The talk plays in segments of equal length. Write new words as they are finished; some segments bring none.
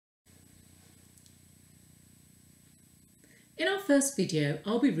In our first video,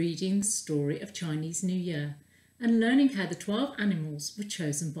 I'll be reading the story of Chinese New Year and learning how the 12 animals were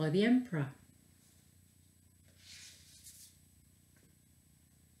chosen by the emperor.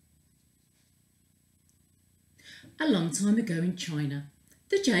 A long time ago in China,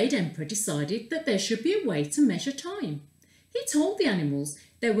 the Jade Emperor decided that there should be a way to measure time. He told the animals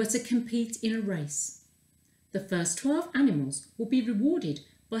they were to compete in a race. The first 12 animals will be rewarded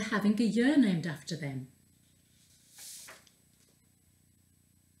by having a year named after them.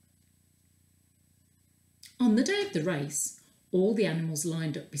 On the day of the race, all the animals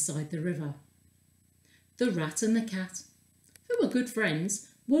lined up beside the river. The rat and the cat, who were good friends,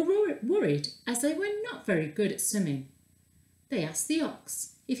 were worried as they were not very good at swimming. They asked the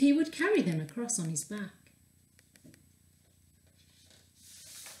ox if he would carry them across on his back.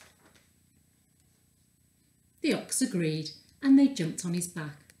 The ox agreed and they jumped on his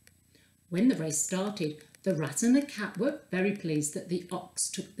back. When the race started, the rat and the cat were very pleased that the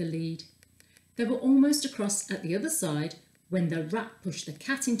ox took the lead. They were almost across at the other side when the rat pushed the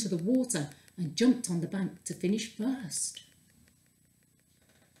cat into the water and jumped on the bank to finish first.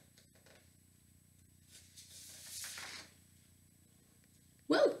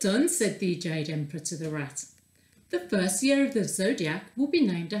 "Well done," said the Jade Emperor to the rat. "The first year of the zodiac will be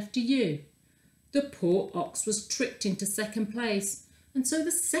named after you." The poor ox was tricked into second place, and so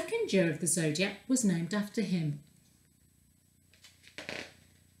the second year of the zodiac was named after him.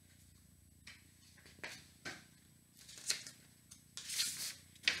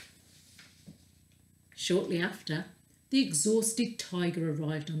 Shortly after, the exhausted tiger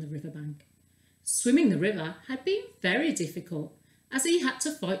arrived on the riverbank. Swimming the river had been very difficult as he had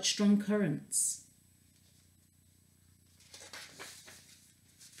to fight strong currents.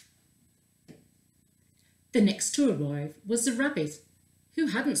 The next to arrive was the rabbit, who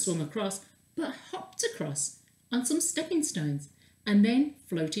hadn't swum across but hopped across on some stepping stones and then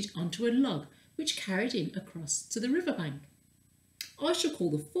floated onto a log which carried him across to the riverbank. "I shall call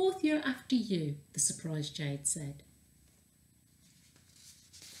the fourth year after you," the surprised Jade said.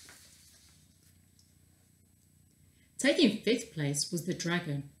 Taking fifth place was the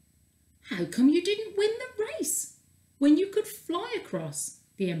dragon. "How come you didn't win the race when you could fly across?"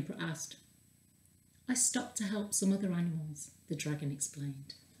 the emperor asked. "I stopped to help some other animals," the dragon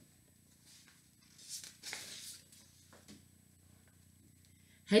explained.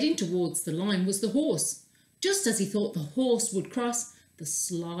 Heading towards the line was the horse. Just as he thought the horse would cross, the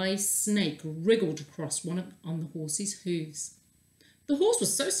sly snake wriggled across one on the horse's hooves. The horse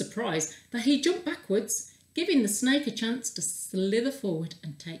was so surprised that he jumped backwards, giving the snake a chance to slither forward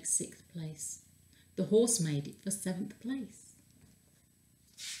and take sixth place. The horse made it for seventh place.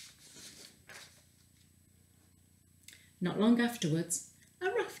 Not long afterwards,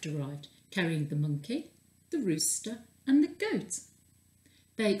 a raft arrived carrying the monkey, the rooster and the goat.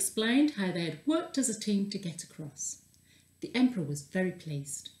 They explained how they had worked as a team to get across. The emperor was very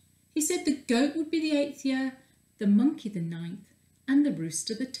pleased. He said the goat would be the 8th year, the monkey the 9th and the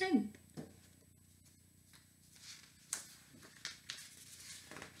rooster the 10th.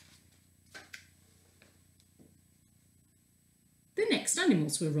 The next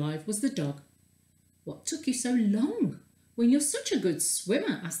animal to arrive was the dog. "What took you so long when you're such a good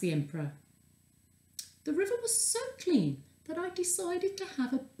swimmer?" asked the emperor. "The river was so clean that I decided to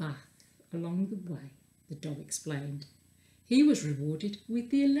have a bath along the way," the dog explained. He was rewarded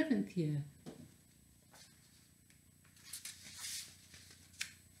with the 11th year.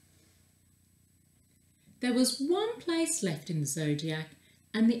 There was one place left in the zodiac,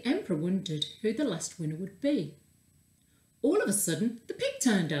 and the emperor wondered who the last winner would be. All of a sudden, the pig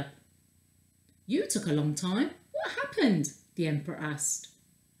turned up. "You took a long time. What happened?" the emperor asked.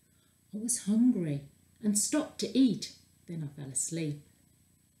 "I was hungry and stopped to eat. Then I fell asleep,"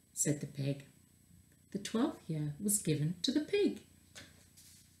 said the pig. The 12th year was given to the pig.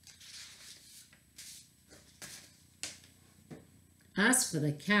 As for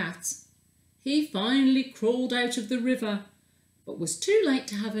the cat, he finally crawled out of the river, but was too late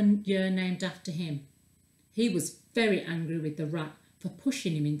to have a year named after him. He was very angry with the rat for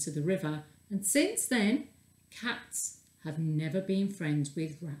pushing him into the river, and since then, cats have never been friends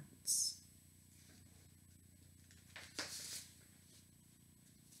with rats.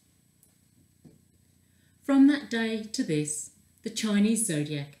 From that day to this, the Chinese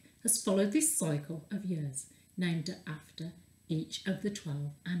zodiac has followed this cycle of years named after each of the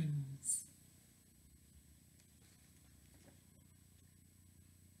 12 animals.